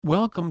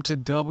Welcome to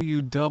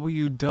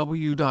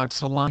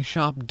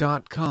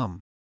www.salishop.com.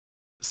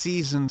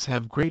 Seasons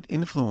have great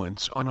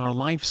influence on our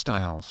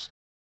lifestyles.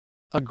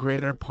 A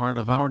greater part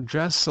of our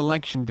dress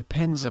selection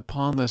depends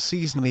upon the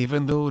season,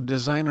 even though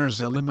designers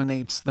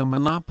eliminates the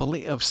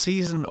monopoly of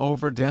season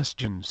over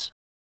destines.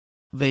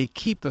 They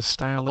keep the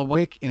style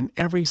awake in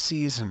every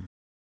season.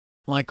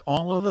 Like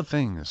all other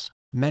things,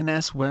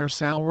 menswear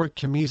shalwar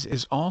kameez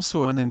is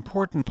also an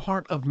important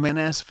part of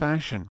men's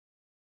fashion.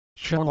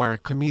 Shalwar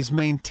kameez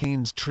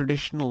maintains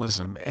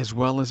traditionalism as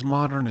well as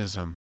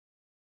modernism.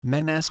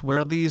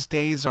 Menswear these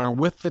days are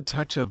with the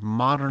touch of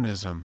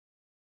modernism.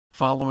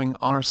 Following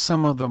are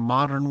some of the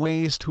modern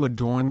ways to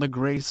adorn the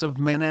grace of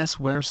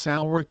menswear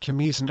shalwar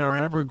kameez and are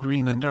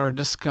evergreen and are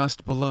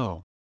discussed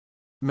below.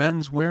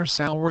 Menswear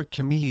shalwar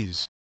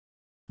kameez.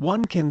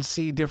 One can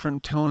see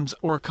different tones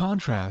or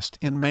contrast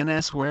in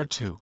menswear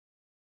too.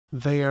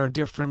 They are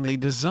differently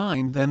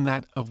designed than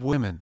that of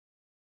women.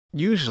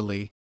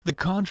 Usually, the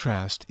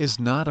contrast is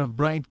not of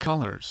bright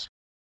colors.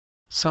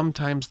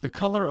 Sometimes the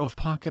color of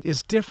pocket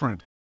is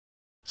different.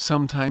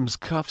 Sometimes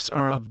cuffs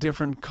are of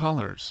different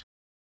colors.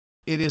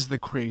 It is the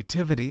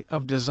creativity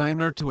of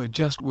designer to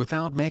adjust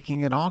without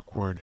making it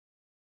awkward.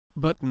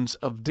 Buttons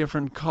of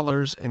different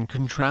colors and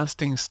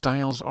contrasting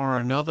styles are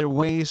another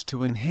ways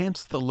to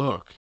enhance the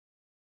look.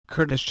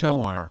 Kurta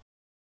shalwar.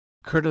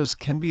 Kurtas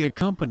can be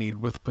accompanied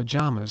with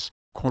pajamas,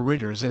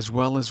 corridors as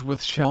well as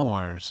with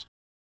shalwars.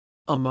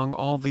 Among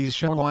all these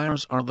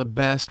shalwars are the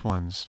best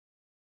ones.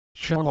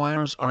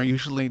 Shalwars are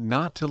usually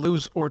not too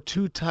loose or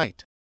too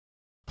tight.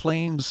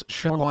 Plain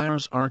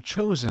shalwars are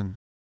chosen.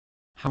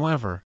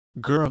 However,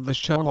 gur of the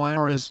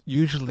shalwar is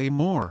usually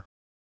more.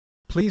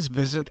 Please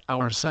visit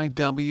our site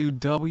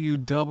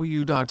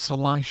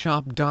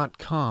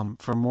www.salishop.com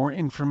for more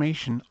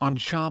information on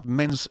shop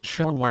men's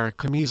shalwar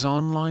kameez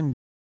online.